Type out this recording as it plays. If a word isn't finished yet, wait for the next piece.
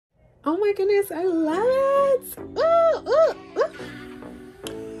Oh my goodness, I love it. Ooh, ooh, ooh.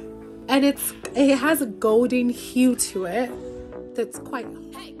 And it has a golden hue to it that's quite...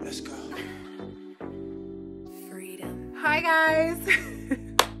 Hey, let's go. Freedom. Hi guys.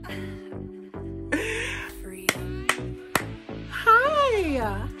 Freedom.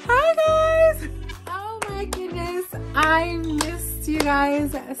 Hi. Hi guys. Oh my goodness, I missed you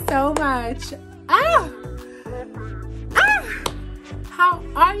guys so much. Ah! How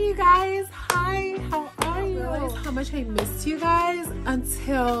are you guys? Hi, how are you? I realized how much I missed you guys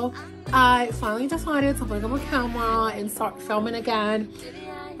until I finally decided to pick up a camera and start filming again.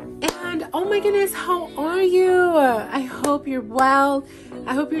 And oh my goodness, how are you? I hope you're well.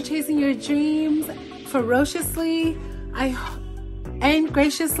 I hope you're chasing your dreams ferociously and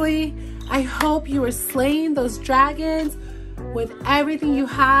graciously. I hope you are slaying those dragons with everything you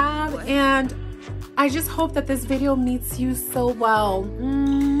have, and I just hope that this video meets you so well.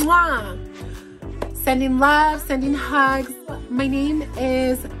 Mwah! Sending love, sending hugs. My name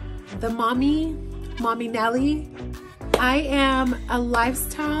is the Mommy Nelly. I am a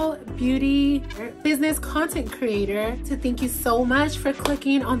lifestyle, beauty, business content creator. So thank you so much for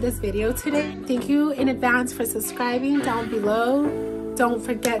clicking on this video today. Thank you in advance for subscribing down below. Don't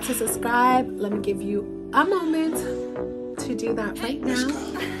forget to subscribe. Let me give you a moment to do that right now.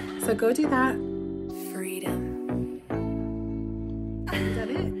 So go do that.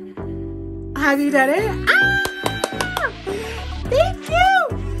 Have you done it? Ah! Thank you!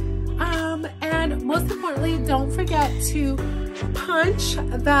 And most importantly, don't forget to punch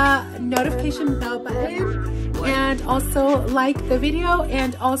the notification bell button and also like the video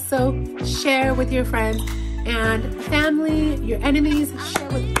and also share with your friends and family, your enemies. Share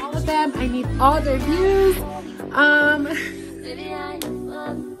with all of them. I need all their views.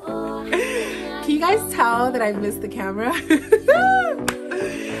 Can you guys tell that I missed the camera?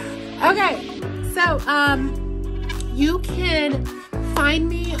 Okay, so you can find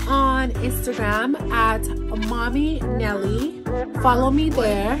me on Instagram at Mommy Nelly. Follow me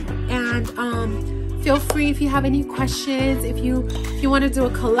there, and feel free if you have any questions. If you want to do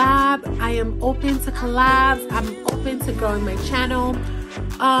a collab, I am open to collabs. I'm open to growing my channel.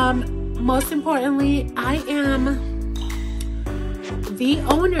 Most importantly, I am the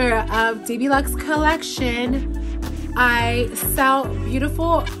owner of Dbluxecollection. I sell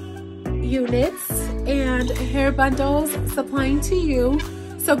beautiful units and hair bundles supplying to you.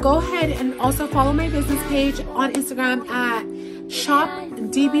 So go ahead and also follow my business page on Instagram at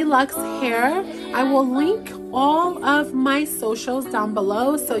shopdbluxehair. I will link all of my socials down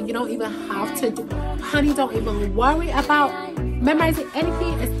below, so you don't even have to honey, don't even worry about memorizing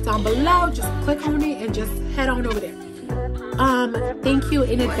anything. It's down below. Just click on it and just head on over there. Thank you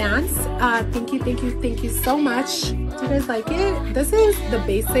in advance. Thank you so much. Do you guys like it? This is the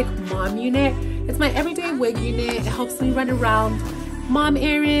basic mom unit. It's my everyday wig unit. It helps me run around mom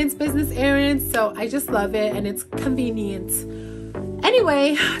errands, business errands. So I just love it, and it's convenient.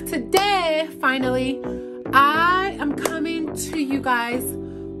 Anyway, today, finally, I am coming to you guys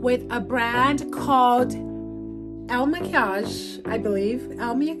with a brand called MAKIAGE, I believe.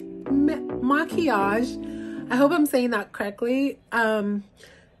 MAKIAGE. I hope I'm saying that correctly.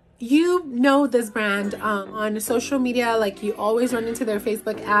 You know this brand on social media, like you always run into their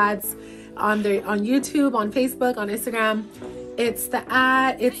Facebook ads on YouTube, on Facebook, on Instagram. It's the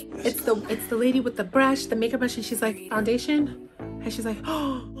ad. It's the lady with the brush, the makeup brush, and she's like, foundation, and she's like,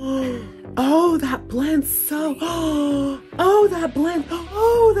 oh, that blends so. Oh, that blends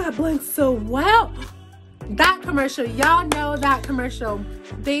so well. That commercial, y'all know that commercial.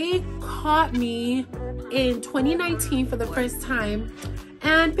 They caught me in 2019 for the first time,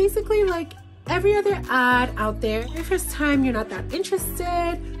 and basically, like every other ad out there, the first time you're not that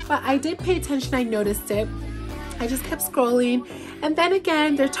interested, but I did pay attention. I noticed it. I just kept scrolling, and then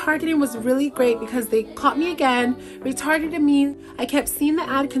again, their targeting was really great because they caught me again, retargeted me. I kept seeing the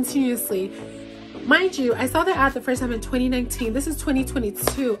ad continuously. Mind you, I saw the ad the first time in 2019. This is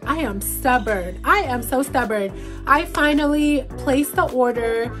 2022. I am stubborn. I am so stubborn. I finally placed the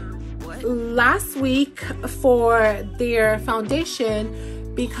order last week for their foundation,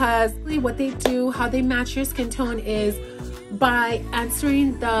 because what they do, how they match your skin tone, is by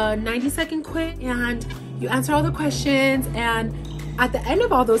answering the 90-second quiz, and you answer all the questions, and at the end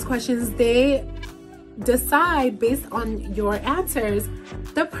of all those questions, they decide based on your answers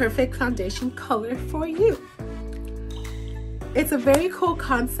the perfect foundation color for you. It's a very cool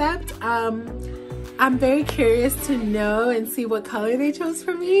concept. I'm very curious to know and see what color they chose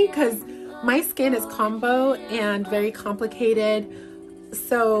for me, because my skin is combo and very complicated.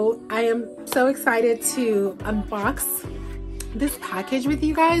 So I am so excited to unbox this package with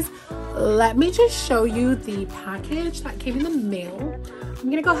you guys. Let me just show you the package that came in the mail. I'm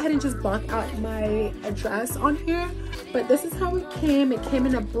gonna go ahead and just block out my address on here, but this is how it came. It came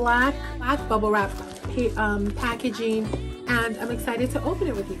in a black bubble wrap packaging, and I'm excited to open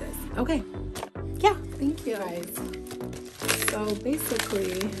it with you guys. Okay, yeah, thank you guys. So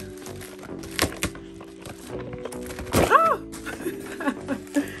basically,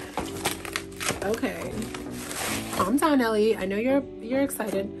 okay, calm down, Ellie. I know you're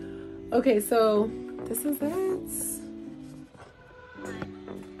excited. Okay, so this is it.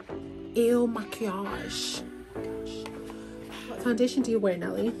 Ew, maquillage. What foundation do you wear,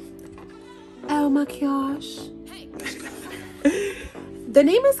 Nelly? El maquillage. The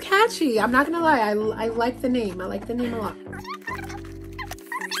name is catchy. I'm not gonna lie. I like the name. I like the name a lot.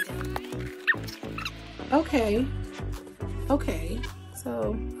 Okay. Okay.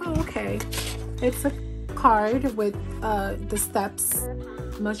 So, oh, okay. It's a card with the steps.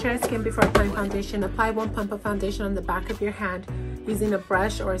 Moisturize skin before applying foundation. Apply 1 pump of foundation on the back of your hand using a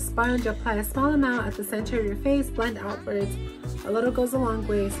brush or a sponge. Apply a small amount at the center of your face. Blend outwards. A little goes a long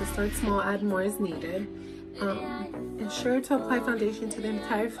way, so start small, add more as needed. Ensure to apply foundation to the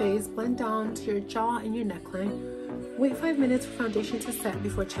entire face. Blend down to your jaw and your neckline. Wait 5 minutes for foundation to set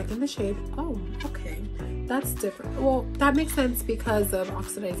before checking the shade. Oh, okay. That's different. Well, that makes sense because of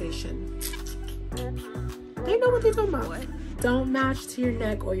oxidization. They know what they're talking about. Don't match to your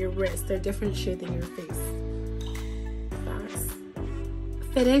neck or your wrist. They're different shade than your face. Facts.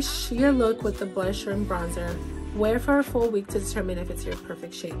 Finish your look with the blusher and bronzer. Wear for a full week to determine if it's your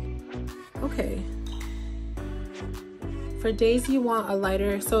perfect shade. Okay. For days you want a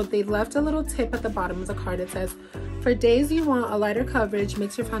lighter, so they left a little tip at the bottom of the card. It says, for days you want a lighter coverage,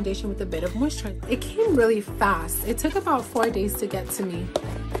 mix your foundation with a bit of moisturizer. It came really fast. It took about 4 days to get to me.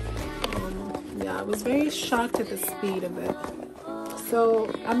 Yeah, I was very shocked at the speed of it.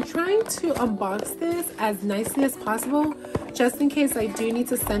 So I'm trying to unbox this as nicely as possible, just in case I do need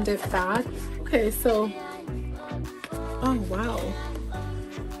to send it back. Okay, so, oh wow.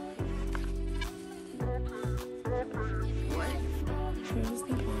 Here's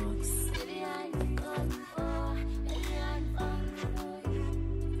the box.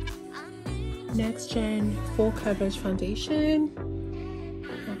 Next Gen Full Coverage Foundation.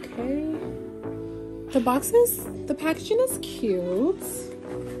 Okay. The packaging is cute.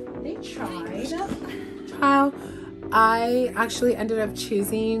 They tried. I actually ended up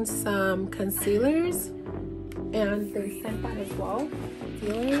choosing some concealers, and they sent that as well.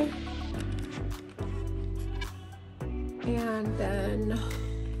 Concealer.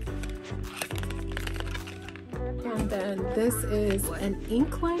 And then this is an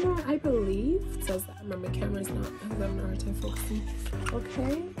ink liner, I believe. It says that. Remember, my camera's not, I'm having a hard time focusing.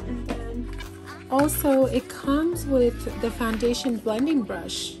 Okay, and then also it comes with the foundation blending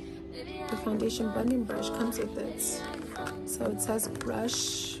brush. The foundation blending brush comes with it. So it says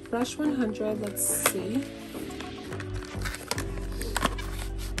brush 100. Let's see.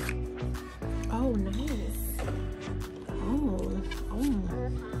 Oh, nice. Oh,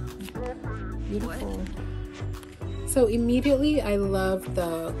 beautiful. So immediately I love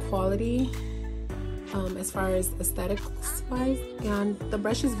the quality as far as aesthetics wise, and the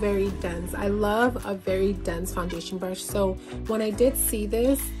brush is very dense. I love a very dense foundation brush, so when I did see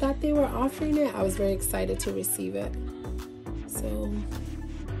this that they were offering it, I was very excited to receive it. So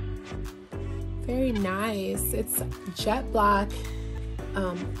very nice. It's jet black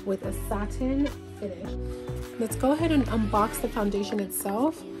with a satin finish. Let's go ahead and unbox the foundation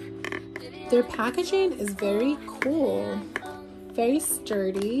itself. Their packaging is very cool, very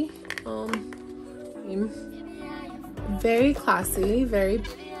sturdy, very classy, very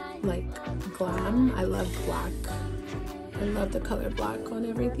like glam. I love black. I love the color black on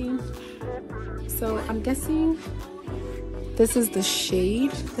everything. So I'm guessing this is the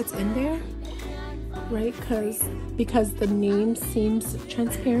shade that's in there, right? Because the name seems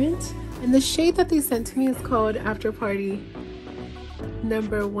transparent. And the shade that they sent to me is called After Party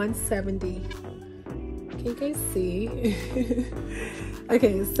number 170. Can you guys see?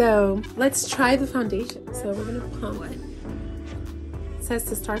 Okay, so let's try the foundation. So we're gonna pump. It says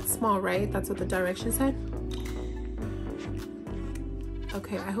to start small, right? That's what the direction said.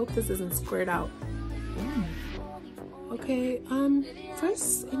 Okay, I hope this doesn't squirt out. Okay,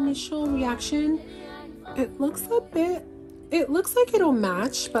 first initial reaction, it looks like it'll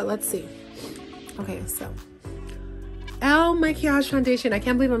match, but let's see. Okay, so MAKIAGE foundation. I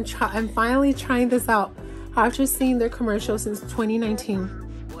can't believe I'm finally trying this out after seeing their commercial since 2019.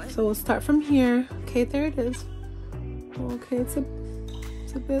 So we'll start from here. Okay, there it is. Okay, it's a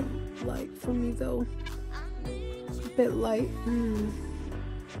bit light for me though. A bit light.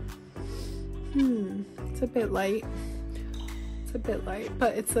 It's a bit light. It's a bit light,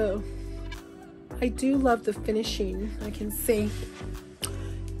 but I do love the finishing, I can say.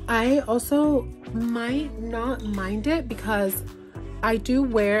 I also might not mind it because I do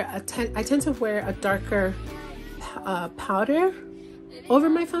wear I tend to wear a darker powder over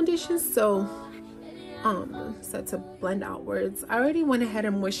my foundation, so to blend outwards. I already went ahead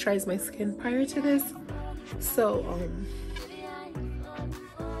and moisturized my skin prior to this, so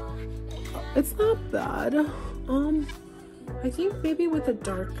it's not bad. I think maybe with a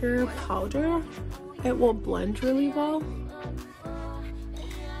darker powder it will blend really well.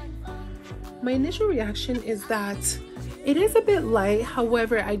 My initial reaction is that it is a bit light,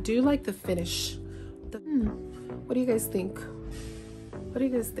 however I do like the finish. What do you guys think? What do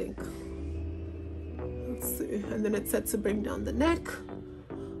you guys think? Let's see. And then it's set to bring down the neck.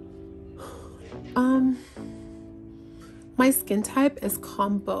 My skin type is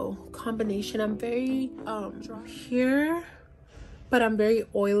combination. I'm very dry here, but I'm very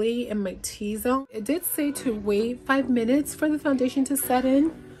oily in my T-zone. It did say to wait 5 minutes for the foundation to set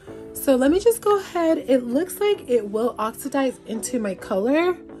in. So let me just go ahead. It looks like it will oxidize into my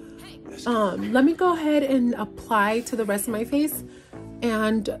color. Let me go ahead and apply to the rest of my face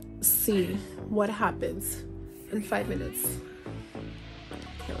and see what happens in 5 minutes.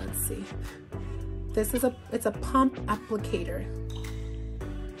 Okay, let's see. This is it's a pump applicator.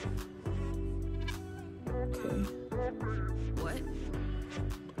 Okay. What?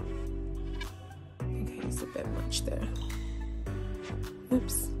 Okay, it's a bit much there.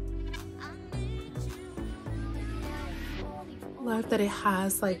 Oops. Love that it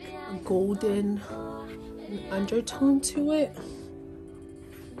has like a golden undertone to it.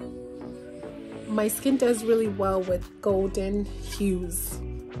 My skin does really well with golden hues.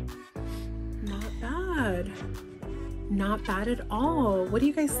 Not bad. Not bad at all. What do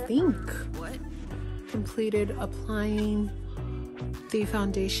you guys think? What? Completed applying the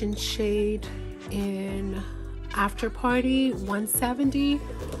foundation shade in After Party 170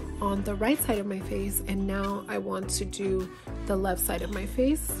 on the right side of my face, and now I want to do the left side of my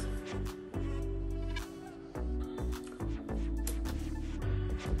face.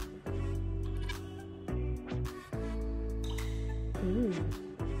 Ooh.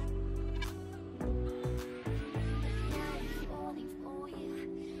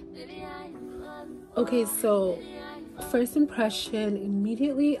 Okay, so first impression,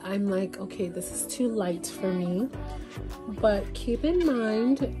 immediately I'm like, okay, this is too light for me. But keep in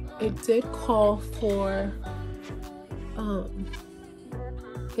mind, it did call for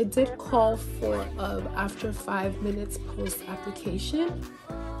after 5 minutes post application.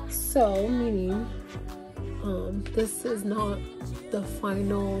 So meaning this is not the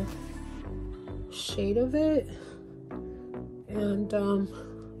final shade of it. And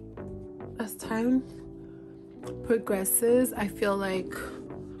as time progresses, I feel like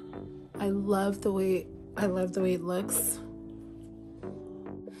I love the way it looks.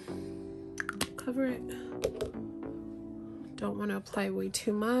 Cover it. Don't want to apply way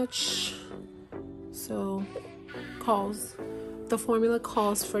too much. So the formula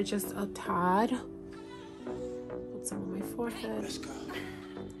calls for just a tad. Put some on my forehead.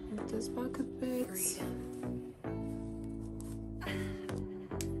 Move this back a bit.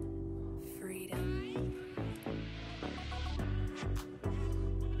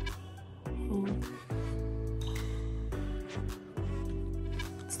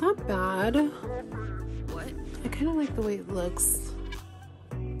 It's not bad. What? I kind of like the way it looks.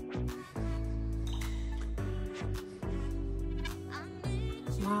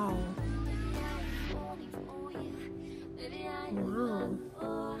 Wow. Wow.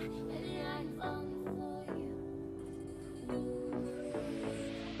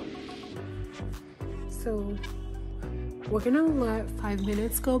 So we're gonna let 5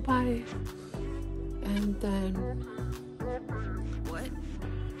 minutes go by, and then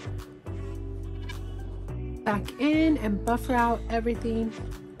back in and buffer out everything.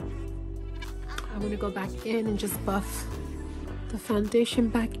 I'm gonna go back in and just buff the foundation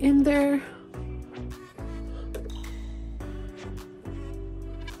back in there.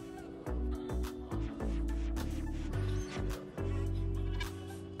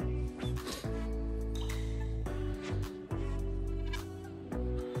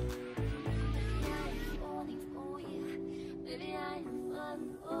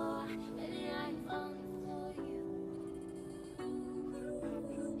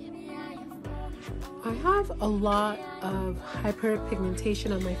 I have a lot of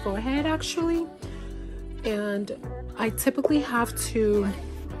hyperpigmentation on my forehead actually, and I typically have to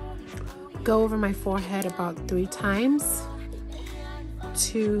go over my forehead about 3 times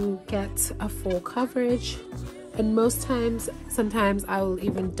to get a full coverage, and most times, sometimes I will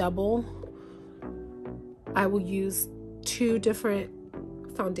even double. I will use 2 different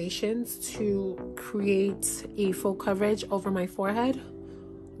foundations to create a full coverage over my forehead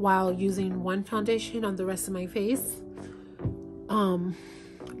while using 1 foundation on the rest of my face.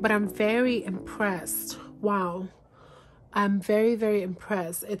 But I'm very impressed. Wow. I'm very, very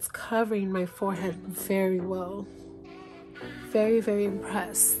impressed. It's covering my forehead very well. Very, very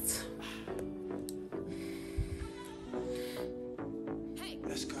impressed.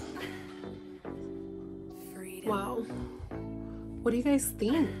 Let's go. Wow. What do you guys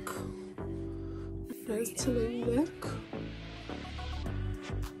think? Nice to look.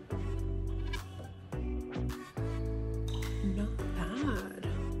 Not bad.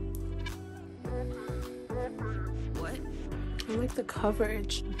 What? I like the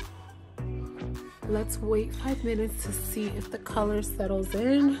coverage. Let's wait 5 minutes to see if the color settles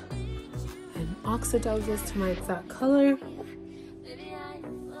in and oxidizes to my exact color.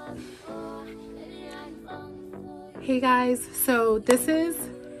 Hey guys, so this is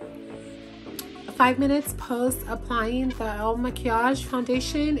 5 minutes post applying the MAKIAGE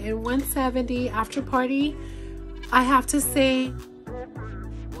foundation in 170 after party. I have to say,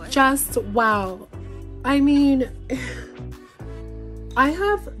 just wow. I mean, I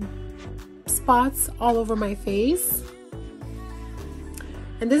have spots all over my face,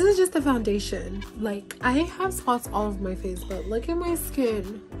 and this is just the foundation. Like, I have spots all over my face, but look at my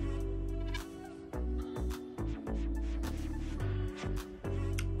skin.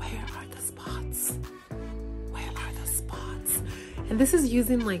 Where are the spots? Where are the spots? And this is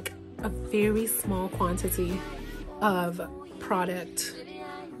using like a very small quantity of product.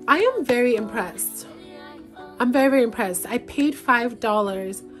 I am very impressed. I'm very, very impressed. I paid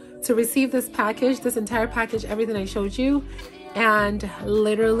 $5 to receive this package, this entire package, everything I showed you, and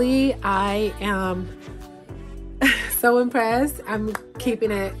literally I am so impressed. I'm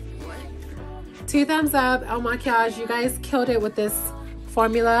keeping it. 2 thumbs up. MAKIAGE, you guys killed it with this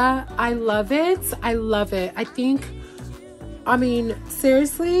formula. I love it. I love it. I mean,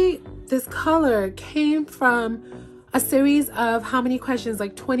 seriously, this color came from a series of how many questions?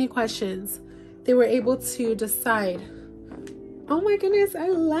 Like 20 questions. They were able to decide. Oh my goodness, I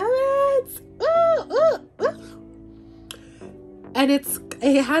love it. And it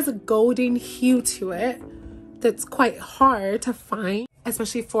has a golden hue to it that's quite hard to find,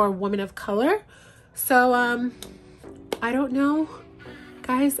 especially for women of color. So I don't know,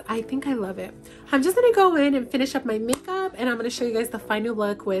 guys, I think I love it. I'm just gonna go in and finish up my makeup, and I'm gonna show you guys the final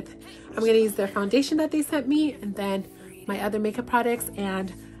look with, I'm gonna use their foundation that they sent me and then my other makeup products,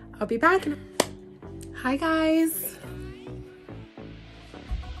 and I'll be back. Hi guys.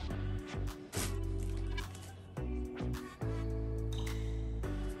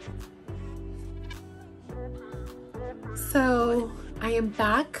 So I am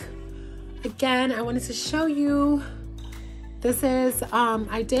back again. I wanted to show you, this is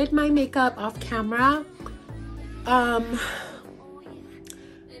I did my makeup off camera.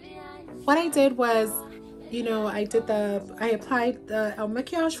 What I did was, you know, I applied the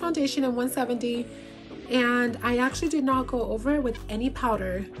MAKIAGE foundation in 170, and I actually did not go over it with any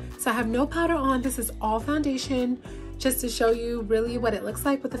powder. So I have no powder on. This is all foundation, just to show you really what it looks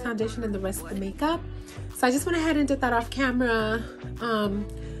like with the foundation and the rest of the makeup. So I just went ahead and did that off camera.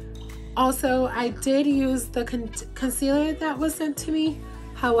 Also, I did use the concealer that was sent to me.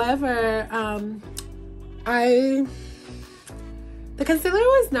 However, the concealer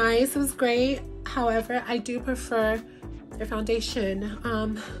was nice, it was great. However, I do prefer their foundation.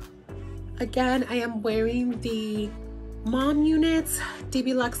 Again, I am wearing the Mom Units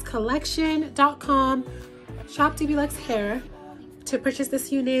Dbluxecollection.com, shop Dbluxehair to purchase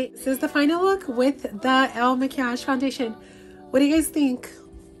this unit. This is the final look with the MAKIAGE foundation. What do you guys think?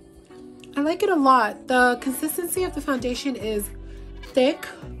 I like it a lot. The consistency of the foundation is thick,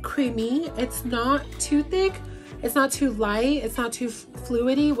 creamy. It's not too thick. It's not too light. It's not too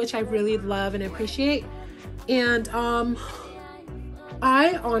fluidy, which I really love and appreciate. And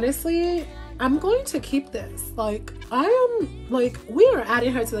I honestly, I'm going to keep this. Like, we are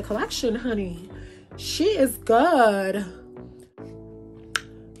adding her to the collection, honey. She is good.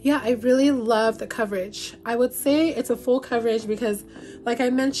 Yeah, I really love the coverage. I would say it's a full coverage because, like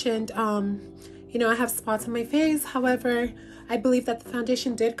I mentioned, you know, I have spots on my face. However, I believe that the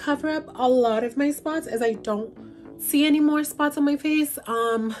foundation did cover up a lot of my spots, as I don't see any more spots on my face.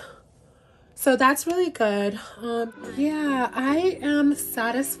 So that's really good. Yeah, I am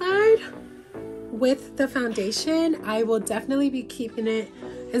satisfied with the foundation. I will definitely be keeping it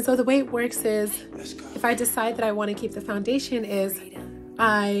And so the way it works is, if I decide that I want to keep the foundation, is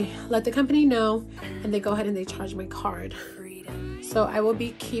I let the company know and they go ahead and they charge my card. So I will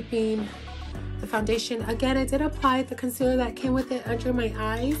be keeping the foundation. Again, I did apply the concealer that came with it under my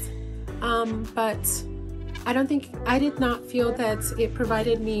eyes, but I did not feel that it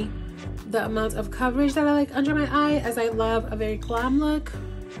provided me the amount of coverage that I like under my eye, as I love a very glam look.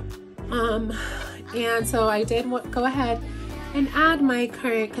 And so I did go ahead and add my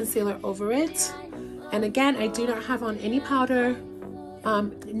current concealer over it. And again, I do not have on any powder,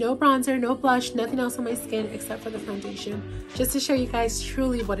 no bronzer, no blush, nothing else on my skin except for the foundation, just to show you guys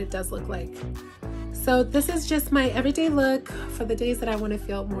truly what it does look like. So this is just my everyday look for the days that I want to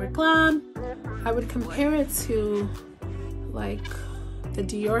feel more glam. I would compare it to like the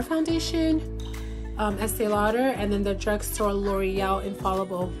Dior foundation, Estee Lauder, and then the drugstore L'Oreal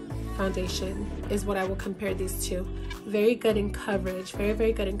Infallible foundation is what I will compare these to. Very good in coverage, very,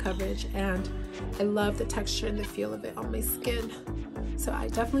 very good in coverage, and I love the texture and the feel of it on my skin. So I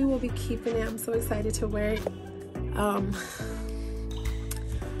definitely will be keeping it. I'm so excited to wear it.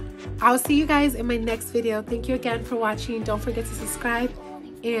 I'll see you guys in my next video. Thank you again for watching. Don't forget to subscribe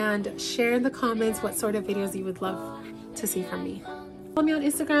and share in the comments what sort of videos you would love to see from me. Follow me on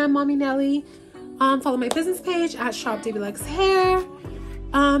Instagram, Mommy Nelly. Follow my business page at shopdbluxehair.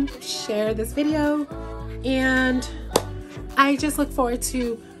 Share this video, and I just look forward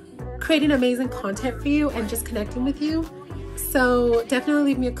to creating amazing content for you and just connecting with you. So definitely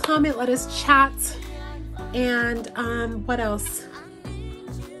leave me a comment, let us chat, and what else?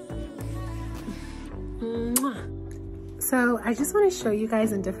 So I just want to show you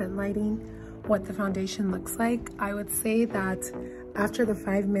guys in different lighting what the foundation looks like. I would say that after the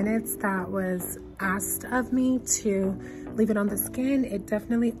 5 minutes that was asked of me to leave it on the skin, it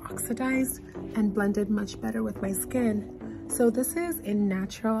definitely oxidized and blended much better with my skin. So this is in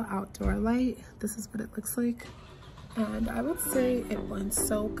natural outdoor light. This is what it looks like. And I would say it blends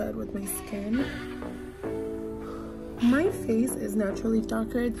so good with my skin. My face is naturally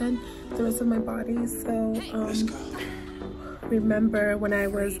darker than the rest of my body, so remember when I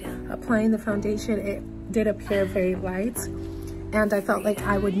was applying the foundation, it did appear very light, and I felt like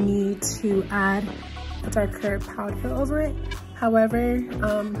I would need to add a darker powder over it. However,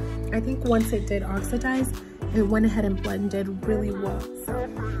 I think once it did oxidize, it went ahead and blended really well. So.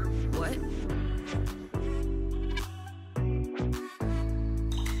 What?